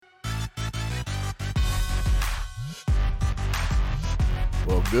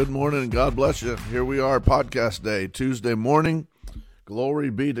Well, good morning and God bless you. Here we are, podcast day, Tuesday morning.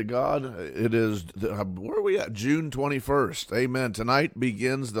 Glory be to God. It is, where are we at? June 21st. Amen. Tonight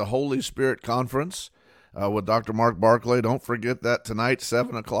begins the Holy Spirit Conference with Dr. Mark Barclay. Don't forget that tonight,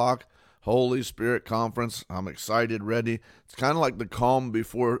 7 o'clock, Holy Spirit Conference. I'm excited, ready. It's kind of like the calm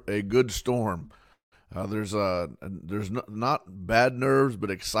before a good storm. There's not bad nerves,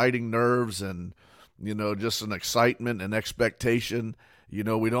 but exciting nerves and, just an excitement and expectation.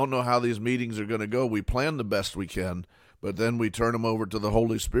 We don't know how these meetings are going to go. We plan the best we can, but then we turn them over to the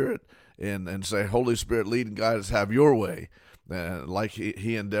Holy Spirit and say, Holy Spirit, lead and guide us, have your way, like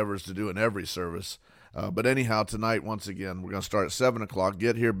he endeavors to do in every service. But anyhow, tonight, once again, we're going to start at 7 o'clock.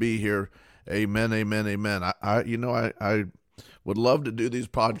 Get here, be here. Amen, amen, amen. I would love to do these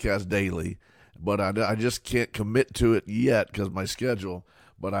podcasts daily, but I just can't commit to it yet because of my schedule.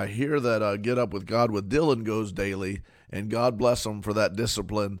 But I hear that Get Up with God with Dylan goes daily, and God bless him for that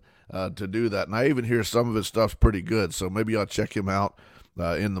discipline to do that. And I even hear some of his stuff's pretty good, so maybe I'll check him out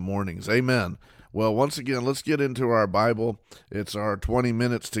in the mornings. Amen. Well, once again, let's get into our Bible. It's our 20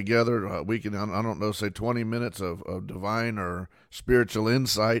 minutes together. We can, I don't know, say 20 minutes of divine or spiritual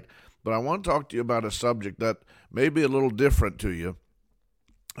insight. But I want to talk to you about a subject that may be a little different to you.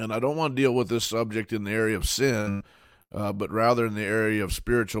 And I don't want to deal with this subject in the area of sin, but rather in the area of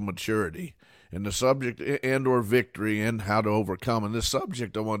spiritual maturity. And the subject and or victory and how to overcome. And this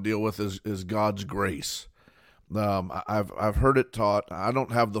subject I want to deal with is God's grace. I've heard it taught. I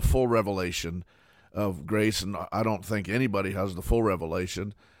don't have the full revelation of grace, and I don't think anybody has the full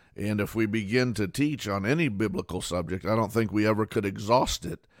revelation. And if we begin to teach on any biblical subject, I don't think we ever could exhaust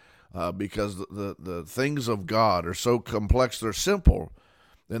it because the things of God are so complex. They're simple,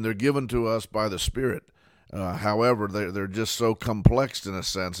 and they're given to us by the Spirit. However, they're just so complex in a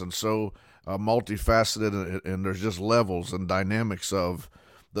sense and so multifaceted, and there's just levels and dynamics of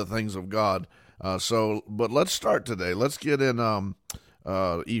the things of God. But let's start today. Let's get in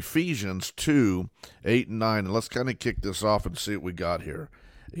Ephesians 2, 8 and 9, and let's kind of kick this off and see what we got here.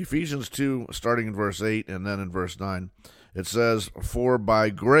 Ephesians 2, starting in verse 8 and then in verse 9, it says, "For by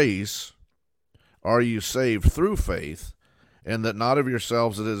grace are you saved through faith, and that not of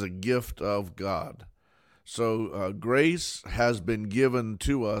yourselves, it is a gift of God." So grace has been given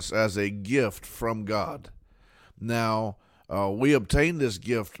to us as a gift from God. Now, we obtain this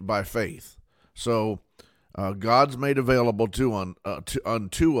gift by faith. So God's made available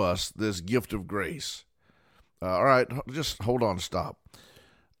unto us this gift of grace. All right, just hold on, stop.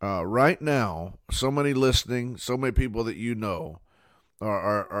 Right now, so many listening, so many people that you know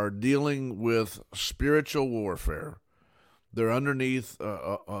are dealing with spiritual warfare. They're underneath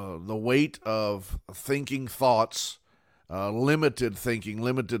the weight of thinking thoughts, limited thinking,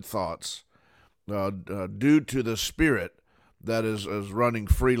 limited thoughts, due to the spirit that is running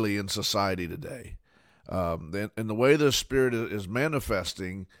freely in society today. And the way the spirit is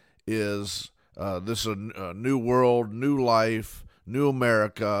manifesting is this a new world, new life, new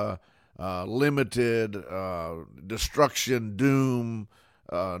America, limited, destruction, doom,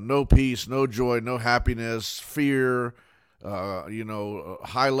 no peace, no joy, no happiness, fear,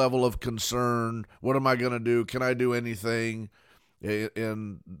 high level of concern. What am I going to do? Can I do anything?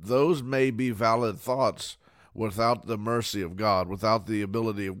 And those may be valid thoughts without the mercy of God, without the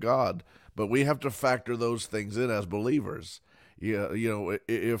ability of God. But we have to factor those things in as believers.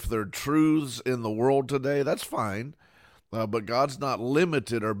 If they're truths in the world today, that's fine. But God's not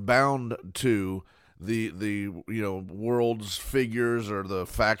limited or bound to the world's figures or the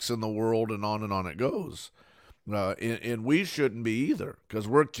facts in the world, and on it goes. And we shouldn't be either, because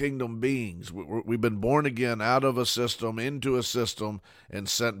we're kingdom beings. We've been born again out of a system into a system and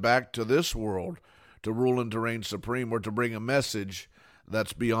sent back to this world to rule and to reign supreme, or to bring a message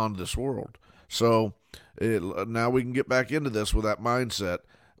that's beyond this world. So now we can get back into this with that mindset.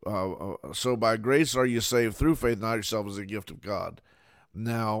 So by grace are you saved through faith, not yourself, as a gift of God.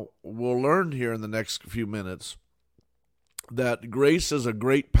 Now, we'll learn here in the next few minutes that grace is a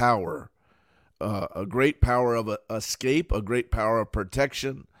great power. A great power of escape, a great power of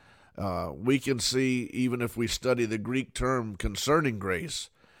protection. We can see, even if we study the Greek term concerning grace,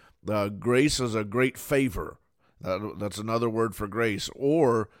 grace is a great favor. That's another word for grace.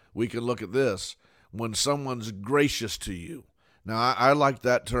 Or we can look at this, when someone's gracious to you. Now, I like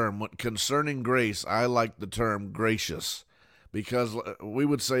that term. Concerning grace, I like the term gracious, because we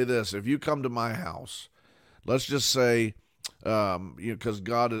would say this: if you come to my house, let's just say, because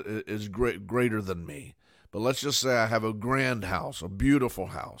God is greater than me. But let's just say I have a grand house, a beautiful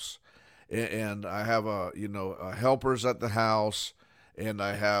house, and I have helpers at the house, and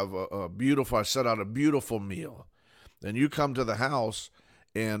I have I set out a beautiful meal. And you come to the house,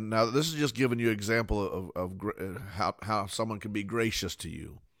 And now this is just giving you an example of how someone can be gracious to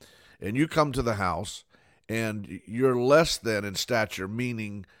you. And you come to the house, and you're less than in stature,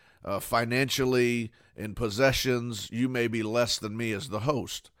 meaning financially, in possessions, you may be less than me as the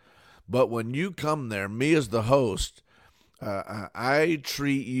host. But when you come there, me as the host, I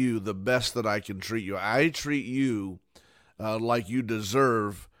treat you the best that I can treat you. I treat you like you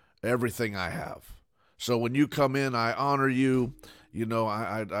deserve everything I have. So when you come in, I honor you. You know,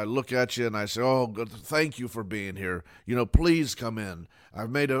 I look at you and I say, oh, good, thank you for being here. You know, please come in. I've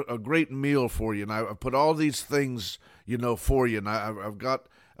made a great meal for you, and I've put all these things, you know, for you, and I've got,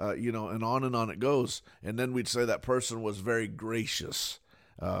 you know, and on it goes. And then we'd say that person was very gracious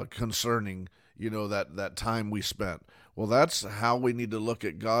concerning, you know, that time we spent. Well, that's how we need to look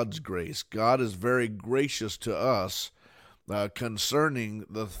at God's grace. God is very gracious to us concerning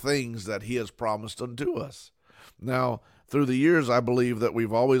the things that he has promised unto us. Now, through the years, I believe that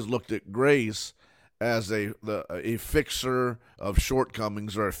we've always looked at grace as a fixer of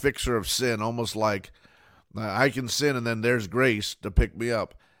shortcomings or a fixer of sin, almost like I can sin and then there's grace to pick me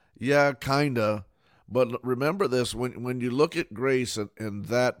up. Yeah, kinda. But remember this, when you look at grace in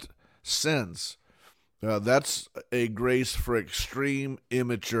that sense, that's a grace for extreme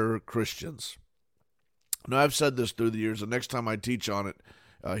immature Christians. Now, I've said this through the years. The next time I teach on it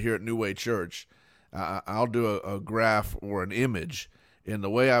here at New Way Church, I'll do a graph or an image. And the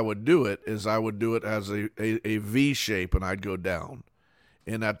way I would do it is I would do it as a V shape, and I'd go down.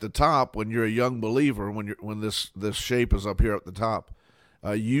 And at the top, when you're a young believer, when this shape is up here at the top,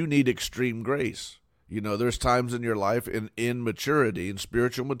 you need extreme grace. You know, there's times in your life in maturity, in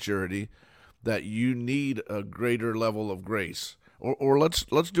spiritual maturity, that you need a greater level of grace. Or let's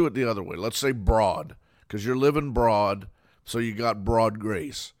do it the other way. Let's say broad, because you're living broad, so you got broad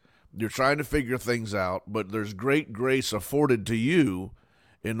grace. You're trying to figure things out, but there's great grace afforded to you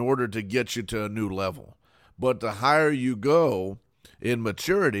in order to get you to a new level. But the higher you go in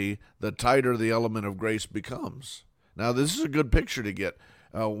maturity, the tighter the element of grace becomes. Now, this is a good picture to get.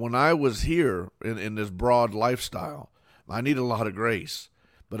 When I was here in this broad lifestyle, I need a lot of grace.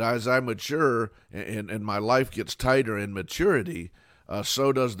 But as I mature and my life gets tighter in maturity,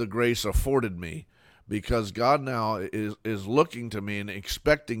 so does the grace afforded me. Because God now is looking to me and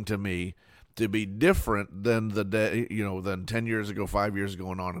expecting to me to be different than than 10 years ago, 5 years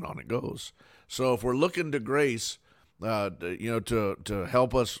ago, and on it goes. So if we're looking to grace, to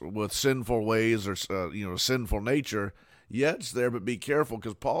help us with sinful ways or sinful nature, yeah, it's there, but be careful,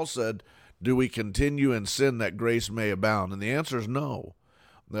 because Paul said, "Do we continue in sin that grace may abound?" And the answer is no.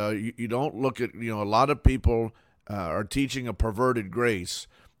 You don't look at a lot of people are teaching a perverted grace,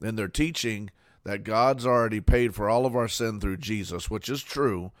 and they're teaching that God's already paid for all of our sin through Jesus, which is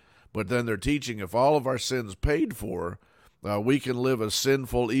true, but then they're teaching if all of our sins paid for, we can live a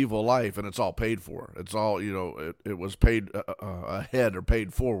sinful, evil life, and it's all paid for. It's all, it was paid ahead or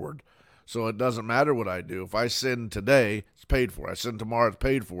paid forward. So it doesn't matter what I do. If I sin today, it's paid for. I sin tomorrow, it's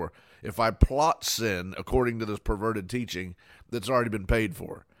paid for. If I plot sin, according to this perverted teaching, that's already been paid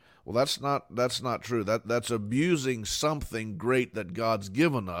for. Well, that's not true. That's abusing something great that God's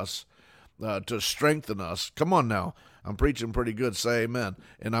given us to strengthen us. Come on now. I'm preaching pretty good. Say amen.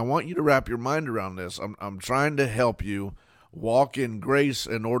 And I want you to wrap your mind around this. I'm trying to help you walk in grace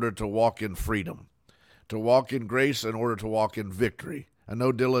in order to walk in freedom, to walk in grace in order to walk in victory. I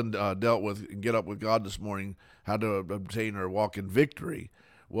know Dylan dealt with Get Up With God this morning, how to obtain or walk in victory.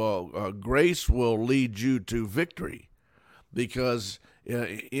 Well, grace will lead you to victory, because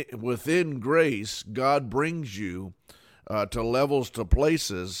within grace, God brings you to levels, to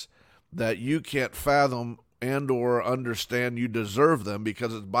places that you can't fathom and or understand you deserve them,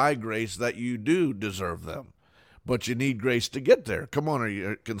 because it's by grace that you do deserve them. But you need grace to get there. Come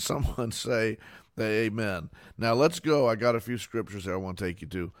on, can someone say amen? Now let's go. I got a few scriptures there I want to take you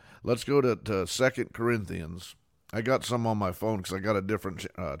to. Let's go to 2 Corinthians. I got some on my phone because I got a different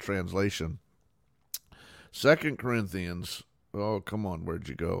translation. 2 Corinthians. Oh, come on, where'd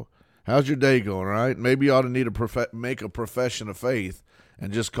you go? How's your day going, all right? Maybe you ought to make a profession of faith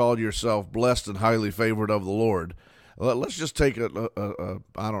and just call yourself blessed and highly favored of the Lord. Let's just take a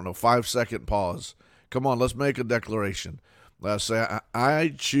 5-second pause. Come on, let's make a declaration. Let's say,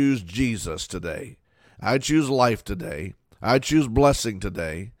 I choose Jesus today. I choose life today. I choose blessing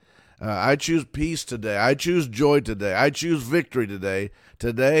today. I choose peace today. I choose joy today. I choose victory today.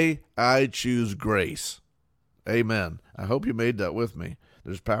 Today, I choose grace. Amen. I hope you made that with me.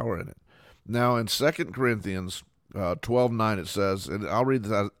 There's power in it. Now, in 2 Corinthians 12:9, it says, and I'll read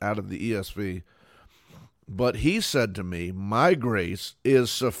that out of the ESV, "But he said to me, my grace is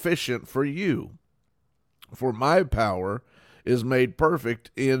sufficient for you, for my power is made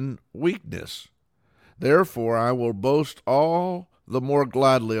perfect in weakness. Therefore I will boast all the more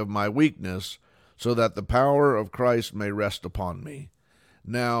gladly of my weakness, so that the power of Christ may rest upon me.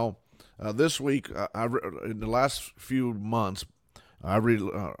 Now, this week, in the last few months, I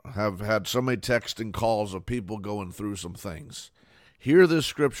have had so many texts and calls of people going through some things. Hear this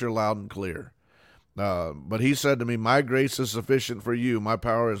scripture loud and clear. But he said to me, my grace is sufficient for you. My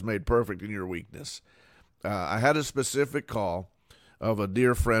power is made perfect in your weakness. I had a specific call of a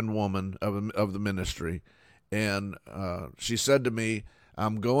dear friend woman of the ministry, and she said to me,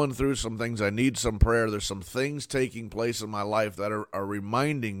 I'm going through some things. I need some prayer. There's some things taking place in my life that are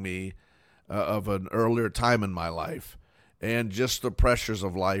reminding me of an earlier time in my life, and just the pressures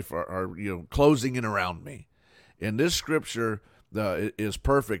of life are closing in around me. And this scripture is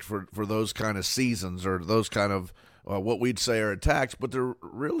perfect for those kind of seasons, or those kind of what we'd say are attacks, but there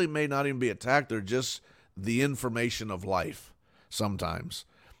really may not even be attack. They're just the information of life sometimes.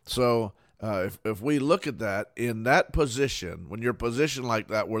 So if we look at that, in that position, when you're positioned like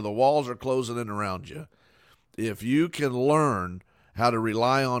that, where the walls are closing in around you, if you can learn how to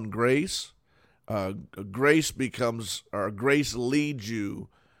rely on grace, grace leads you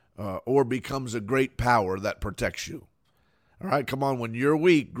or becomes a great power that protects you. All right, come on. When you're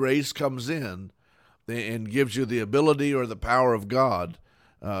weak, grace comes in and gives you the ability or the power of God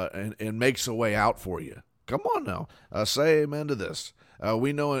and makes a way out for you. Come on now. Say amen to this.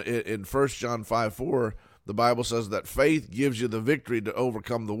 We know in 1 John 5:4, the Bible says that faith gives you the victory to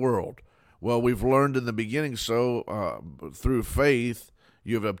overcome the world. Well, we've learned in the beginning, through faith,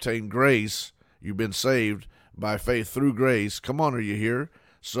 you've obtained grace. You've been saved by faith through grace. Come on, are you here?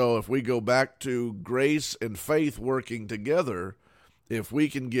 So if we go back to grace and faith working together, if we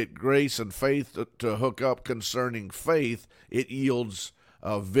can get grace and faith to hook up concerning faith, it yields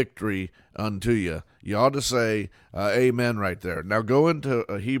victory unto you. You ought to say amen right there. Now go into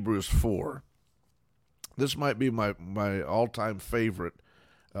Hebrews 4. This might be my all-time favorite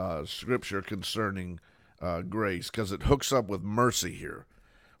scripture concerning grace, because it hooks up with mercy here.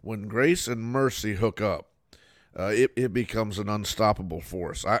 When grace and mercy hook up, it becomes an unstoppable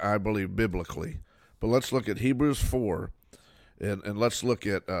force, I believe, biblically. But let's look at Hebrews 4, and let's look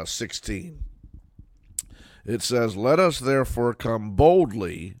at 16. It says, let us therefore come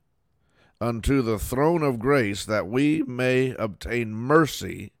boldly unto the throne of grace, that we may obtain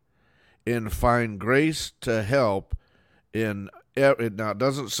mercy and find grace to help in. Now, it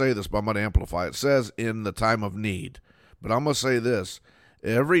doesn't say this, but I'm going to amplify. It says in the time of need. But I'm going to say this.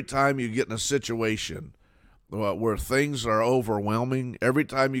 Every time you get in a situation where things are overwhelming, every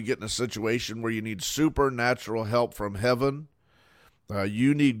time you get in a situation where you need supernatural help from heaven,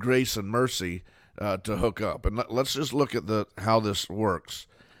 you need grace and mercy to hook up. And let's just look at how this works.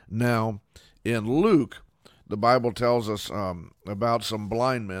 Now, in Luke, the Bible tells us about some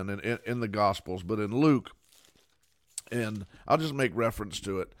blind men in the Gospels, but in Luke, and I'll just make reference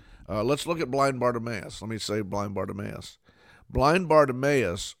to it. Let's look at blind Bartimaeus. Let me say blind Bartimaeus. Blind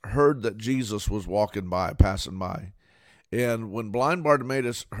Bartimaeus heard that Jesus was passing by. And when blind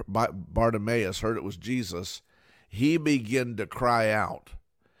Bartimaeus heard it was Jesus, he began to cry out.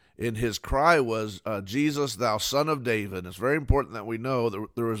 And his cry was, Jesus, thou son of David. It's very important that we know that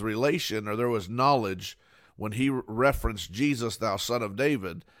there was relation, or there was knowledge when he referenced Jesus, thou son of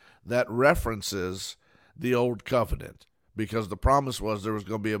David. That references the old covenant, because the promise was there was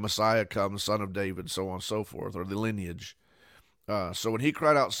going to be a Messiah come, son of David, so on and so forth, or the lineage. So when he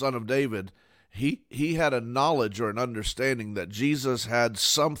cried out, son of David, he had a knowledge or an understanding that Jesus had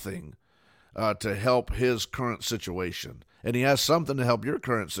something to help his current situation. And he has something to help your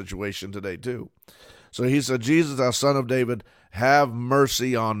current situation today too. So he said, Jesus, thou son of David, have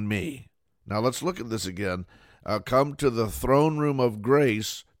mercy on me. Now let's look at this again. Come to the throne room of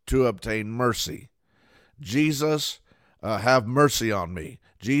grace to obtain mercy. Jesus, have mercy on me.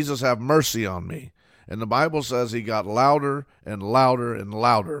 Jesus, have mercy on me. And the Bible says he got louder and louder and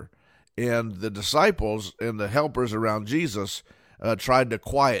louder. And the disciples and the helpers around Jesus tried to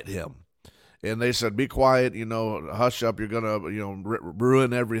quiet him. And they said, be quiet, hush up, you're going to,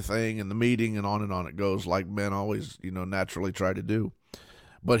 ruin everything in the meeting, and on it goes, like men always, naturally try to do.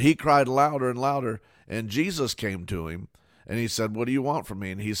 But he cried louder and louder, and Jesus came to him, and he said, what do you want from me?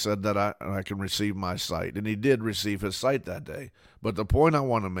 And he said that I can receive my sight. And he did receive his sight that day. But the point I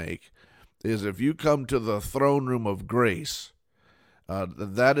want to make is, if you come to the throne room of grace,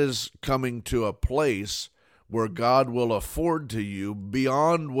 that is coming to a place where God will afford to you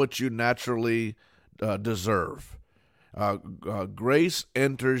beyond what you naturally deserve. Grace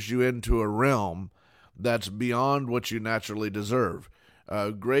enters you into a realm that's beyond what you naturally deserve.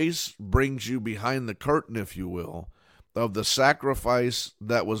 Grace brings you behind the curtain, if you will, of the sacrifice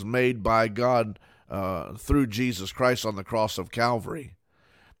that was made by God through Jesus Christ on the cross of Calvary.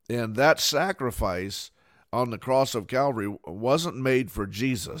 And that sacrifice on the cross of Calvary wasn't made for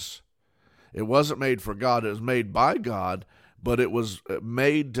Jesus. It wasn't made for God. It was made by God, but it was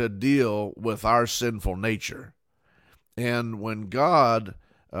made to deal with our sinful nature. And when God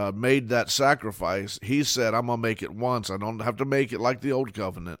made that sacrifice, he said, I'm going to make it once. I don't have to make it like the old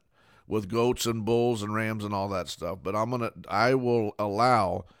covenant with goats and bulls and rams and all that stuff, but I will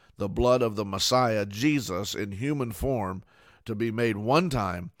allow the blood of the Messiah, Jesus, in human form to be made one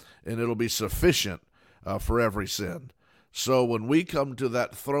time, and it'll be sufficient for every sin. So when we come to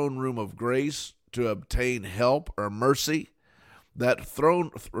that throne room of grace to obtain help or mercy, that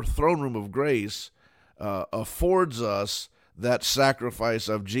throne room of grace affords us that sacrifice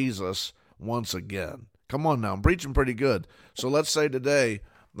of Jesus once again. Come on now, I'm preaching pretty good. So let's say today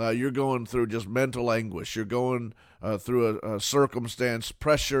you're going through just mental anguish. You're going through a circumstance,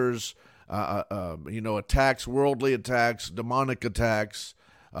 pressures, attacks, worldly attacks, demonic attacks,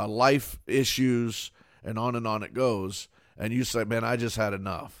 life issues, and on it goes. And you say, man, I just had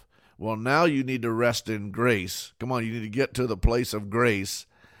enough. Well, now you need to rest in grace. Come on, you need to get to the place of grace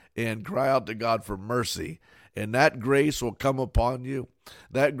and cry out to God for mercy. And that grace will come upon you.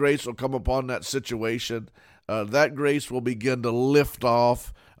 That grace will come upon that situation. That grace will begin to lift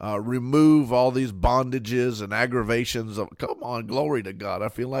off, remove all these bondages and aggravations. Come on, glory to God. I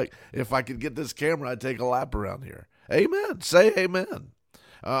feel like if I could get this camera, I'd take a lap around here. Amen. Say amen.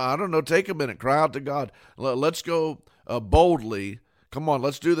 I don't know, take a minute, cry out to God. Let's go boldly. Come on,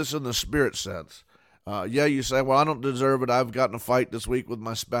 let's do this in the spirit sense. You say, well, I don't deserve it. I've gotten a fight this week with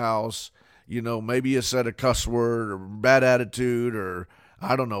my spouse. Maybe you said a cuss word or bad attitude or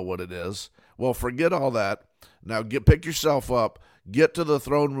I don't know what it is. Well, forget all that. Now pick yourself up, get to the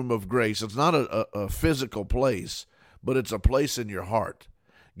throne room of grace. It's not a physical place, but it's a place in your heart.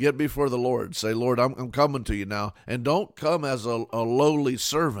 Get before the Lord. Say, Lord, I'm coming to you now. And don't come as a lowly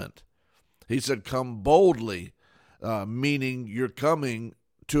servant. He said, come boldly, meaning you're coming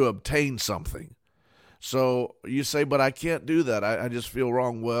to obtain something. So you say, but I can't do that. I just feel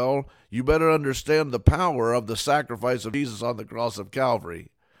wrong. Well, you better understand the power of the sacrifice of Jesus on the cross of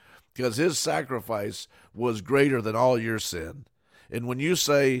Calvary, because his sacrifice was greater than all your sin. And when you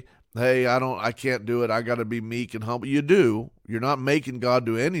say, hey, I can't do it, I got to be meek and humble, you do. You're not making God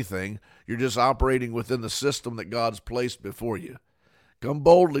do anything. You're just operating within the system that God's placed before you. Come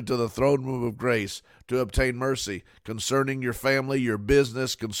boldly to the throne room of grace to obtain mercy concerning your family, your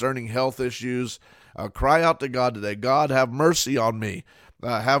business, concerning health issues. Cry out to God today. God, have mercy on me.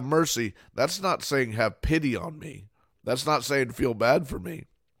 Have mercy. That's not saying have pity on me. That's not saying feel bad for me.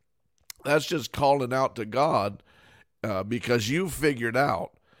 That's just calling out to God because you figured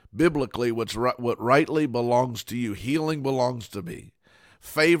out biblically what rightly belongs to you. Healing belongs to me.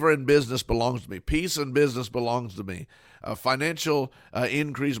 Favor in business belongs to me. Peace in business belongs to me. Financial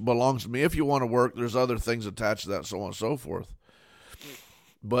increase belongs to me. If you want to work, there's other things attached to that, so on and so forth.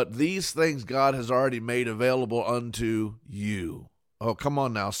 But these things God has already made available unto you. Oh, come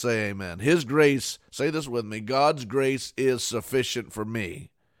on now, say amen. His grace, say this with me, God's grace is sufficient for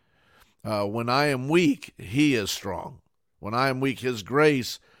me. When I am weak, he is strong. When I am weak, his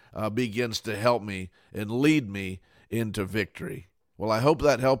grace begins to help me and lead me into victory. Well, I hope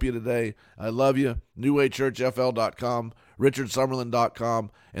that helped you today. I love you. NewWayChurchFL.com,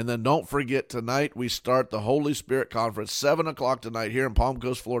 RichardSummerlin.com. And then don't forget, tonight we start the Holy Spirit Conference, 7 o'clock tonight here in Palm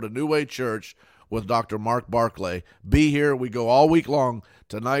Coast, Florida, New Way Church with Dr. Mark Barclay. Be here. We go all week long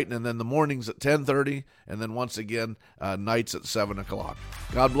tonight, and then the mornings at 10:30, and then once again, nights at 7 o'clock.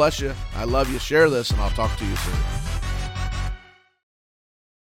 God bless you. I love you. Share this, and I'll talk to you soon.